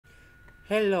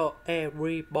Hello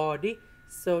everybody.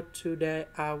 So today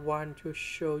I want to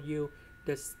show you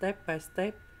the step by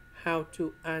step how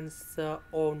to answer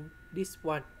on this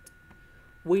one.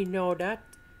 We know that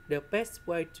the best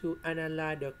way to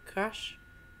analyze the cash,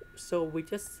 so we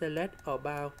just select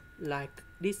about like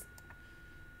this.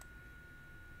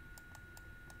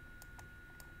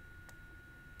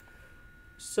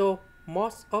 So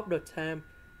most of the time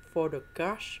for the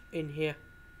cash in here,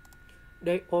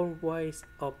 they always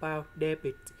about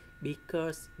debit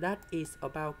because that is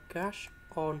about cash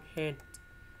on hand.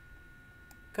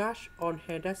 Cash on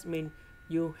hand, that means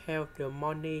you have the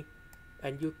money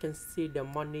and you can see the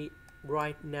money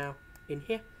right now in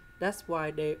here. That's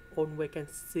why they always can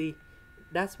see.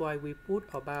 That's why we put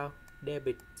about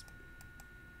debit.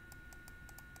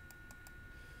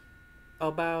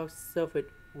 About service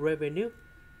revenue,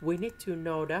 we need to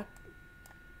know that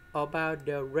about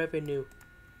the revenue.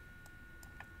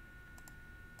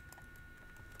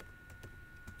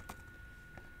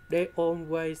 They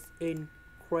always in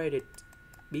credit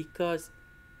because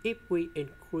if we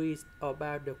increase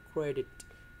about the credit,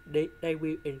 they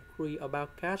will increase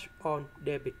about cash on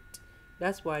debit.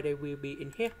 That's why they will be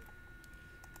in here.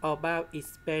 About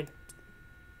expense,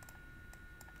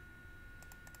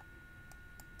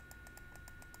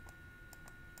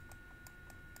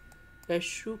 they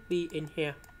should be in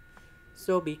here.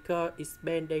 So because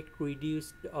expense they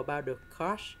reduce about the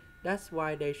cash, that's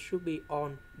why they should be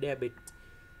on debit.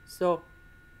 So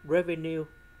revenue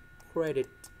credit,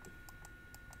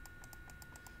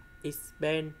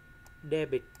 expense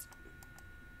debit.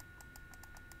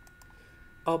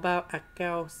 About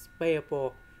accounts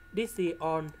payable, this is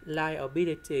on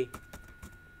liability.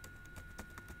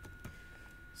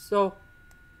 So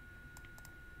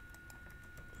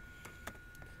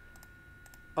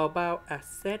about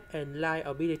asset and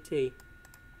liability,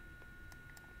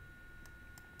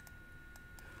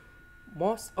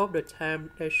 most of the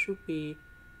time there should be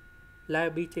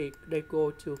liability, they go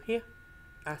to here,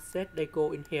 asset they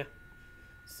go in here.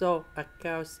 So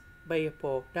accounts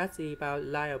payable, that's about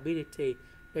liability,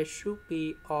 they should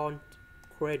be on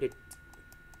credit.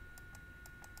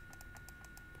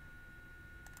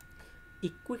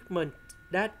 Equipment,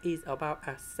 that is about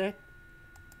asset,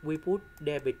 we put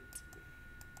debit.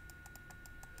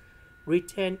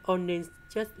 Retained earnings,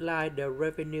 just like the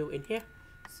revenue in here,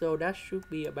 so that should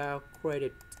be about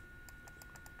credit.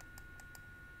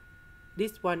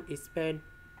 This one is spent,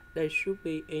 they should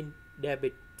be in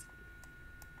debit.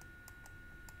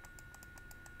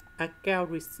 Account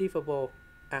receivable,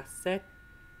 asset,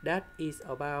 that is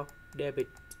about debit.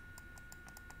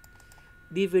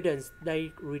 Dividends,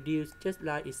 they reduce just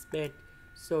like it's spent,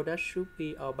 so that should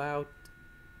be about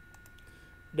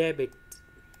debit.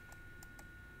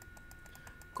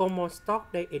 Common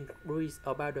stock, they increase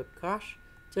about the cash,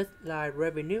 just like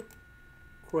revenue,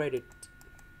 credit.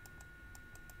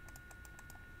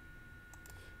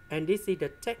 And this is the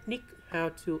technique how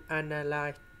to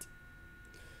analyze.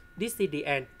 This is the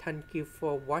end. Thank you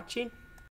for watching.